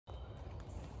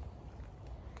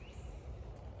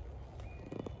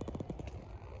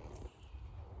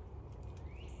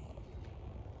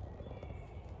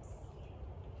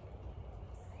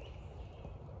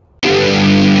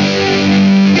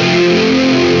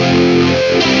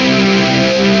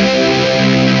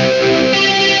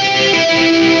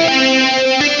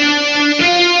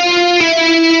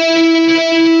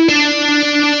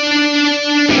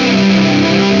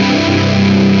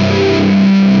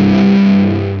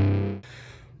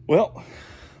Well,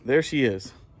 there she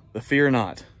is, the Fear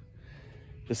Not.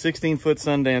 The 16-foot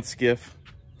Sundance skiff,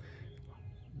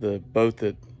 the boat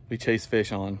that we chase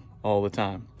fish on all the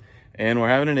time. And we're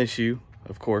having an issue,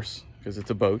 of course, because it's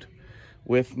a boat,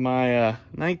 with my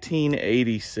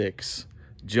 1986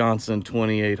 Johnson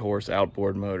 28 horse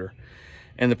outboard motor.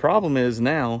 And the problem is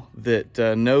now that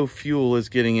no fuel is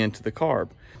getting into the carb.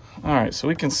 All right, so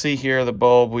we can see here the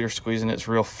bulb, we are squeezing, it's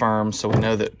real firm, so we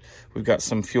know that we've got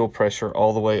some fuel pressure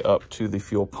all the way up to the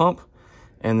fuel pump,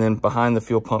 and then behind the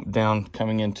fuel pump down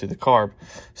coming into the carb.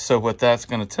 So what that's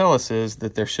gonna tell us is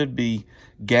that there should be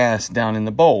gas down in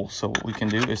the bowl. So what we can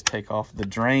do is take off the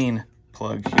drain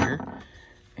plug here,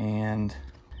 and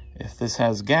if this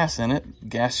has gas in it,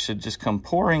 gas should just come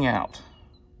pouring out.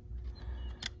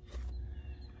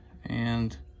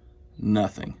 And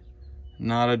nothing,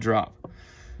 not a drop.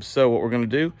 So what we're going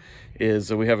to do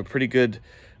is we have a pretty good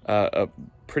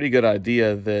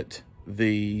idea that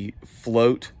the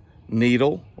float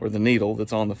needle, or the needle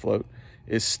that's on the float,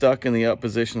 is stuck in the up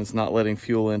position. It's not letting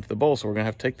fuel into the bowl. So we're going to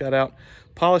have to take that out,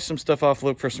 polish some stuff off,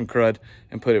 look for some crud,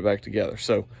 and put it back together.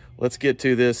 So let's get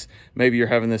to this. Maybe you're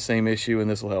having the same issue and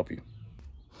this will help you.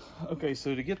 Okay,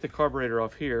 so to get the carburetor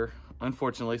off here,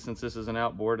 unfortunately, since this is an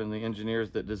outboard and the engineers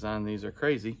that design these are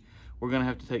crazy, we're gonna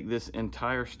have to take this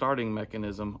entire starting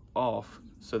mechanism off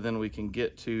so then we can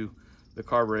get to the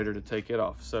carburetor to take it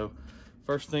off. So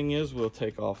first thing is we'll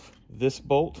take off this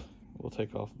bolt. We'll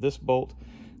take off this bolt.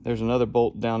 There's another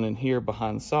bolt down in here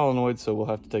behind the solenoid, so we'll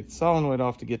have to take the solenoid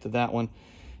off to get to that one.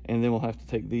 And then we'll have to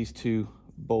take these two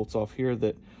bolts off here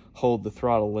that hold the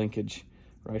throttle linkage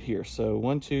right here. So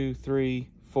 1, 2, 3,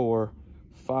 4,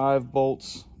 5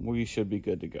 bolts, we should be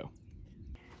good to go.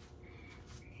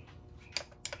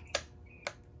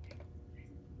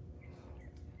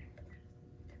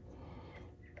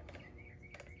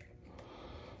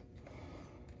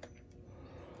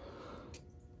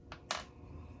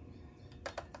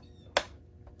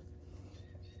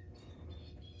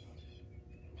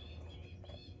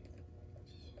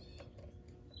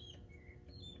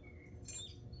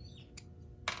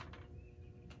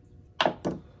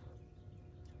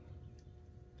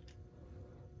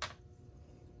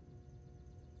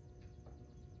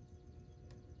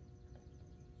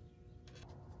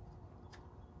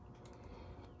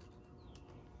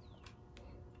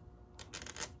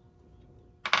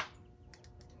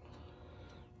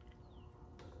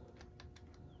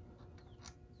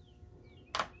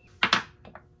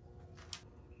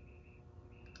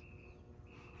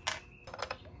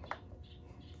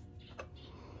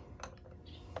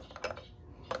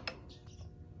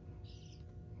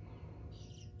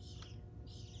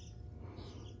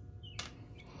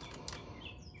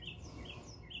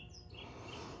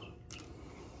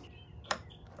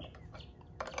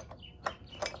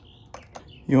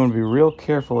 You want to be real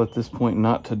careful at this point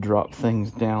not to drop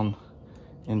things down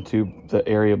into the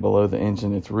area below the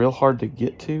engine. It's real hard to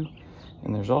get to,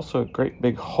 and there's also a great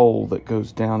big hole that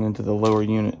goes down into the lower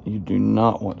unit. You do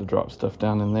not want to drop stuff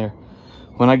down in there.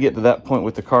 When I get to that point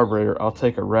with the carburetor, I'll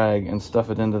take a rag and stuff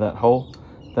it into that hole.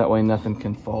 That way nothing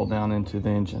can fall down into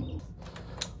the engine.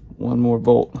 One more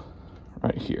bolt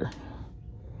right here.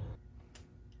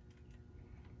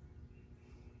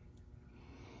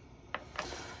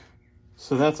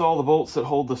 So that's all the bolts that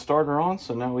hold the starter on.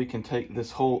 So now we can take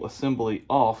this whole assembly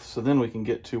off, so then we can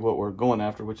get to what we're going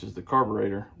after, which is the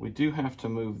carburetor. We do have to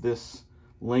move this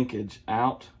linkage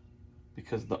out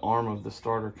because the arm of the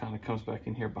starter kind of comes back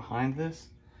in here behind this.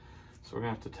 So we're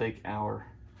gonna have to take our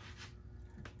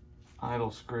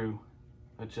idle screw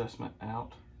adjustment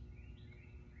out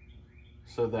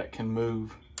so that can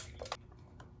move.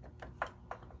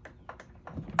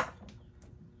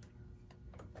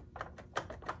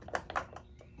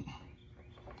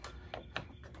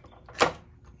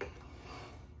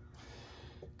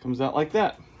 Comes out like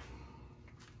that.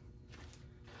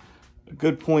 A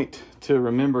good point to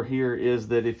remember here is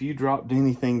that if you dropped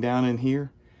anything down in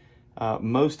here,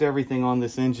 most everything on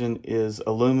this engine is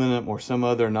aluminum or some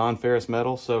other non-ferrous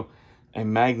metal, so a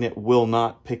magnet will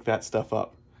not pick that stuff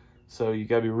up. So you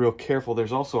gotta be real careful.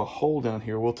 There's also a hole down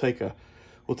here. We'll take a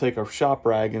shop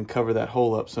rag and cover that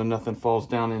hole up so nothing falls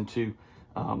down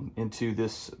into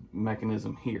this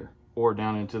mechanism here or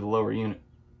down into the lower unit.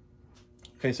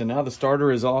 Okay, so now the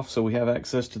starter is off, so we have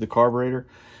access to the carburetor.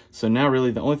 So now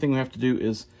really the only thing we have to do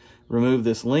is remove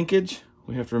this linkage.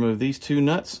 We have to remove these two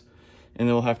nuts, and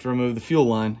then we'll have to remove the fuel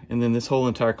line, and then this whole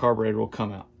entire carburetor will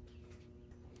come out.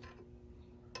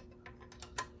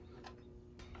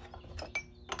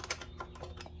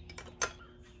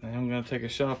 Now I'm gonna take a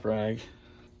shop rag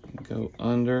and go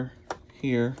under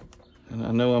here And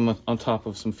I know I'm on top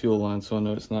of some fuel lines, so I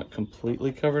know it's not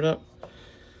completely covered up,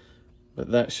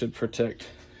 but that should protect.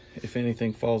 If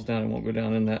anything falls down, it won't go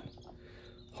down in that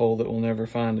hole that we'll never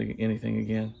find anything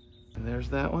again. And there's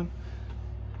that one.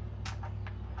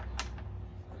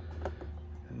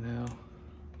 And now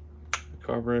the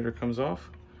carburetor comes off.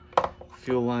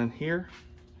 Fuel line here.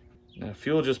 Now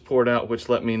fuel just poured out, which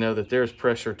let me know that there's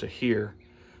pressure to here,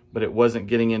 but it wasn't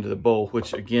getting into the bowl,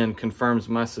 which again confirms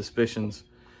my suspicions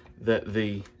that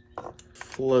the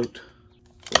float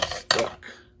is stuck.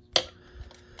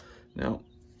 Now,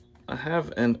 I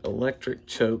have an electric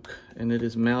choke and it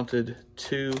is mounted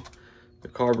to the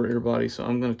carburetor body, so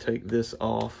I'm going to take this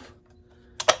off.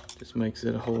 Just makes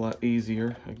it a whole lot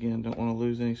easier. Again, don't want to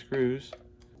lose any screws.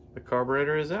 The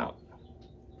carburetor is out.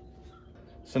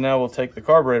 So now we'll take the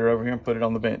carburetor over here and put it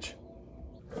on the bench.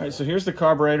 All right, so here's the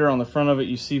carburetor. On the front of it,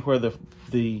 you see where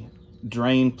the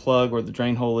drain plug or the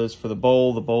drain hole is for the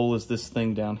bowl. The bowl is this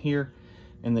thing down here.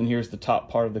 And then here's the top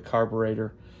part of the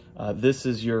carburetor. This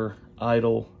is your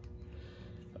idle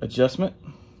adjustment,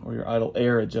 or your idle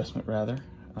air adjustment rather.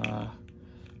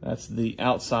 That's the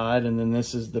outside, and then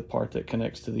this is the part that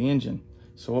connects to the engine.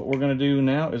 So what we're going to do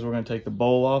now is we're going to take the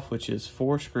bowl off, which is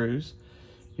 4 screws.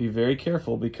 Be very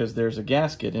careful because there's a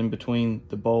gasket in between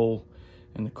the bowl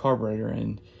and the carburetor,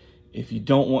 and if you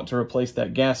don't want to replace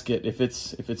that gasket, if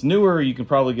it's newer, you can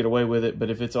probably get away with it, but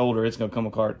if it's older, it's going to come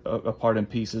apart in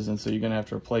pieces, and so you're going to have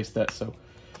to replace that. So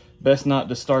best not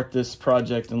to start this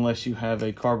project unless you have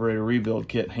a carburetor rebuild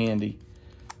kit handy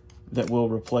that will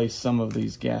replace some of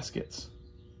these gaskets.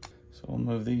 So we'll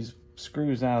move these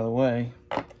screws out of the way.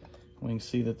 We can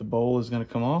see that the bowl is going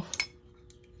to come off.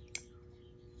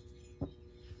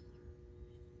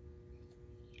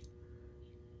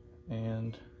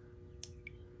 And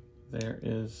there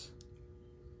is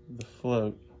the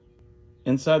float.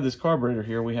 Inside this carburetor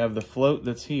here, we have the float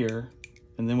that's here,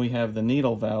 and then we have the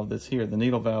needle valve that's here. The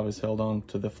needle valve is held on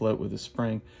to the float with a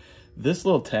spring. This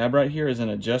little tab right here is an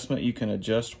adjustment. You can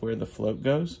adjust where the float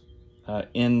goes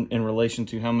in relation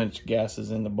to how much gas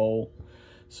is in the bowl.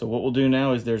 So what we'll do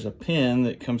now is there's a pin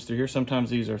that comes through here. Sometimes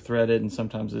these are threaded and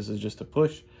sometimes this is just a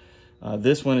push.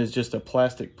 This one is just a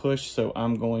plastic push, so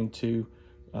I'm going to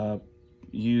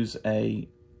use a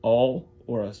awl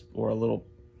or a little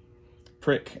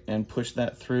prick and push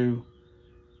that through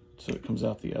so it comes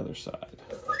out the other side.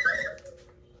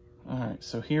 All right,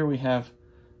 so here we have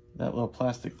that little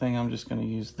plastic thing. I'm just going to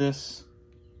use this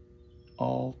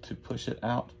awl to push it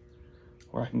out,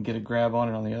 or I can get a grab on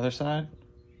it on the other side.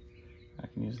 I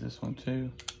can use this one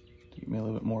too to get me a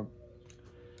little bit more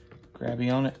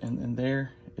grabby on it, and then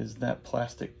there is that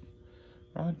plastic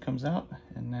rod comes out,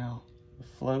 and now the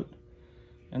float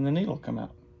and the needle come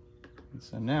out. And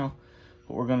so now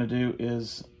what we're going to do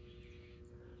is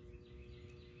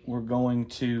we're going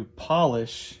to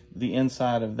polish the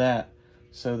inside of that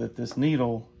so that this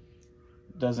needle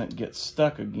doesn't get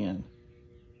stuck again.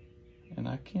 And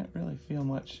I can't really feel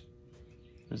much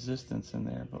resistance in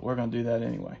there, but we're going to do that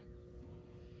anyway.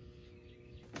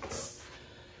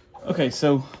 Okay,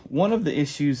 so one of the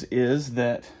issues is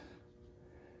that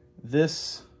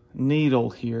this needle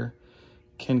here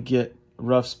can get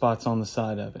rough spots on the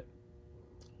side of it.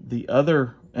 The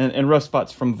other, and rough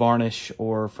spots from varnish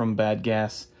or from bad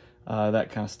gas,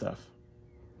 that kind of stuff.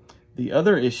 The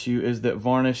other issue is that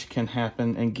varnish can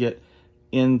happen and get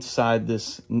inside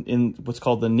this, in what's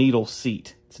called the needle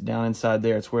seat. It's down inside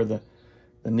there. It's where the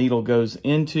needle goes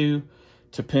into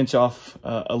to pinch off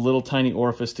a little tiny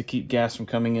orifice to keep gas from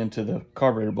coming into the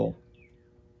carburetor bowl.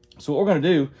 So what we're going to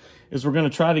do is we're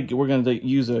going to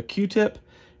use a Q-tip,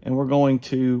 and we're going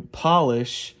to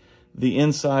polish the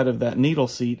inside of that needle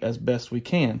seat as best we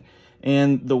can.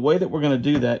 And the way that we're going to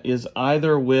do that is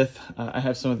either with, I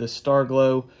have some of this Star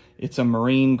Glow. It's a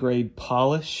marine grade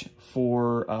polish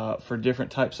for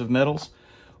different types of metals.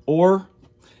 Or,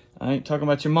 I ain't talking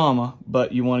about your mama,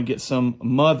 but you want to get some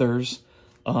Mother's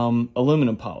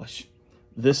aluminum polish.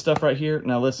 This stuff right here,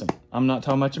 now listen, I'm not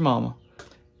talking about your mama.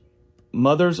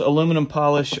 Mother's aluminum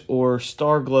polish or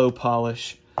Star Glow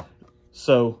polish.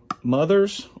 So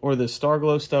Mother's or the Star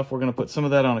Glow stuff, we're going to put some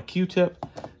of that on a Q-tip.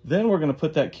 Then we're going to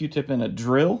put that Q-tip in a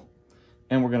drill,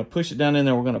 and we're going to push it down in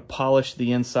there. We're going to polish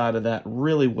the inside of that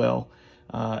really well,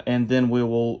 and then we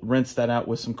will rinse that out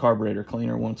with some carburetor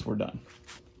cleaner once we're done.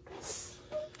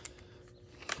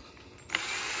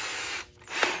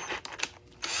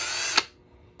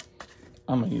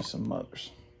 I'm going to use some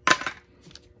Mother's.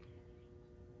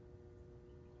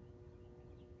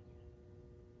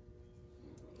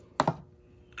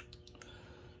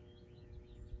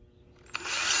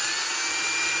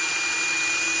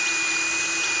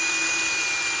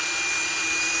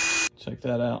 Check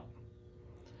that out.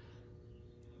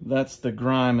 that's the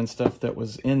grime and stuff that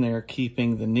was in there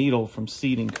keeping the needle from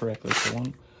seating correctly. So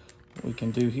what we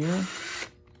can do here,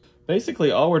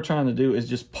 basically all we're trying to do is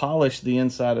just polish the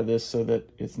inside of this so that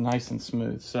it's nice and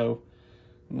smooth. So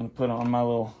I'm going to put on my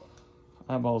little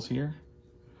eyeballs here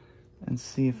and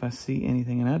see if I see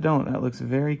anything, and I don't. That looks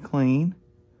very clean.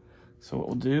 So what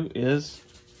we'll do is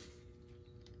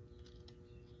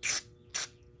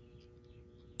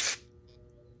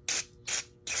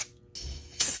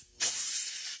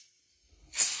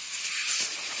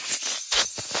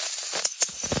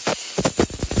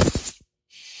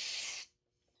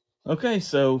okay,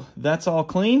 so that's all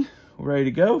clean. We're ready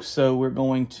to go. So we're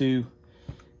going to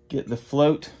get the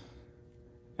float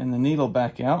and the needle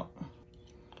back out.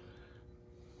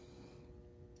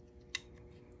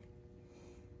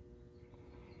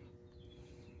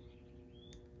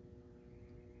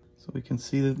 So we can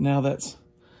see that now that's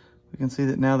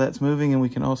moving, and we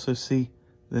can also see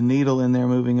the needle in there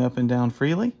moving up and down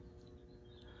freely.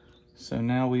 So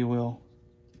now we will,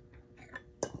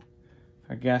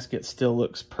 our gasket still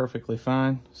looks perfectly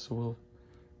fine, so we'll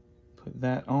put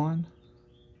that on.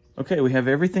 Okay, we have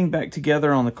everything back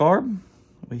together on the carb.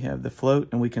 We have the float,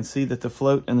 and we can see that the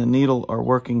float and the needle are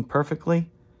working perfectly.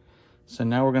 So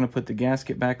now we're going to put the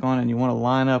gasket back on, and you want to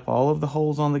line up all of the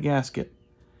holes on the gasket,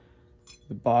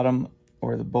 the bottom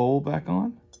or the bowl back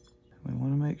on. We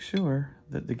want to make sure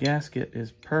that the gasket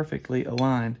is perfectly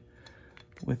aligned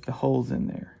with the holes in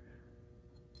there.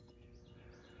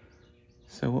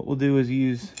 So what we'll do is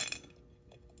use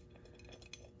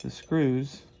the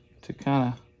screws to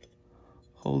kind of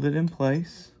hold it in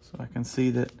place, so I can see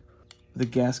that the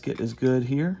gasket is good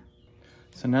here.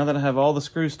 So now that I have all the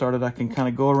screws started, I can kind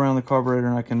of go around the carburetor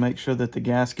and I can make sure that the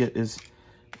gasket is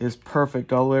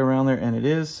perfect all the way around there, and it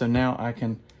is. So now I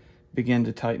can begin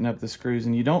to tighten up the screws,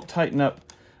 and you don't tighten up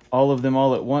all of them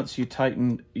all at once. You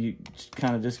kind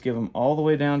of just give them all the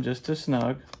way down just to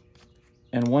snug.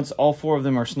 And once all 4 of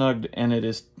them are snugged and it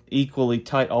is equally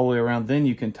tight all the way around, then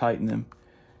you can tighten them.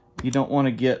 You don't want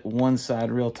to get one side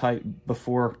real tight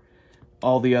before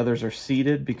all the others are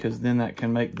seated, because then that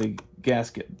can make the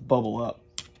gasket bubble up.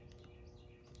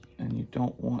 And you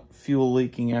don't want fuel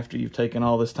leaking after you've taken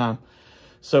all this time.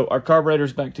 So our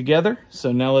carburetor's back together.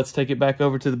 So now let's take it back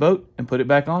over to the boat and put it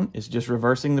back on. It's just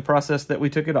reversing the process that we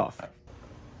took it off.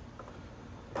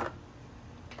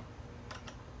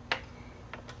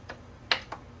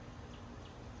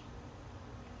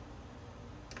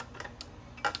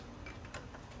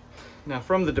 Now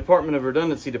from the Department of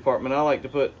Redundancy department, I like to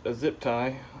put a zip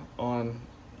tie on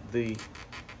the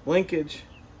linkage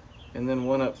and then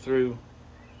one up through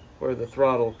where the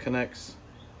throttle connects,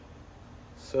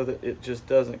 so that it just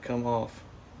doesn't come off.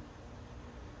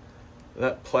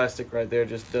 That plastic right there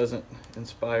just doesn't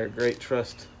inspire great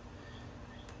trust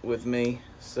with me.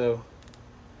 So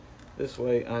this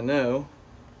way I know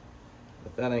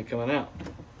that that ain't coming out.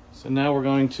 So now we're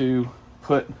going to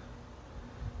put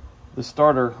the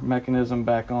starter mechanism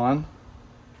back on.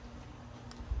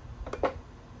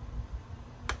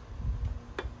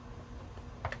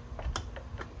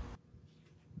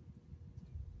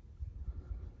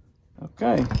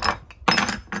 Okay,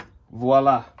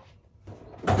 voila.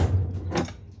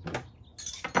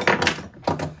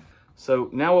 So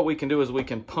now what we can do is we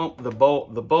can pump the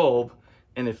bulb,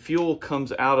 and if fuel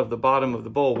comes out of the bottom of the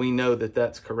bowl, we know that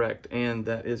that's correct, and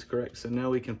that is correct. So now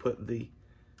we can put the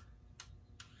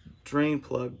drain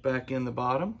plug back in the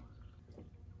bottom.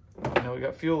 Now we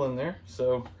got fuel in there,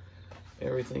 so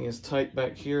everything is tight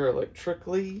back here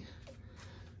electrically.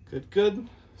 Good, good.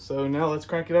 So now let's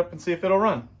crank it up and see if it'll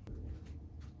run.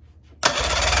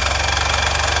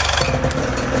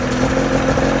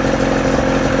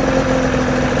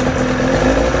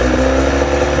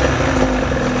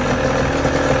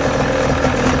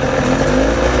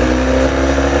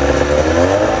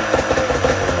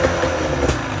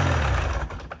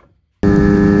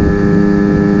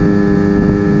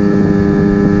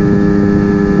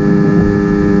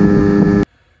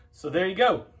 So there you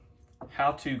go.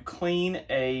 How to clean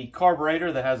a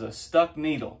carburetor that has a stuck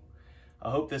needle.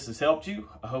 I hope this has helped you.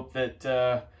 I hope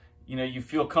that you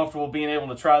feel comfortable being able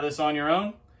to try this on your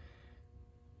own.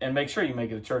 And make sure you make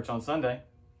it to church on Sunday.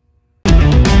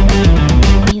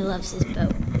 He loves his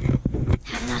boat.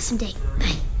 Have an awesome day.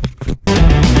 Bye.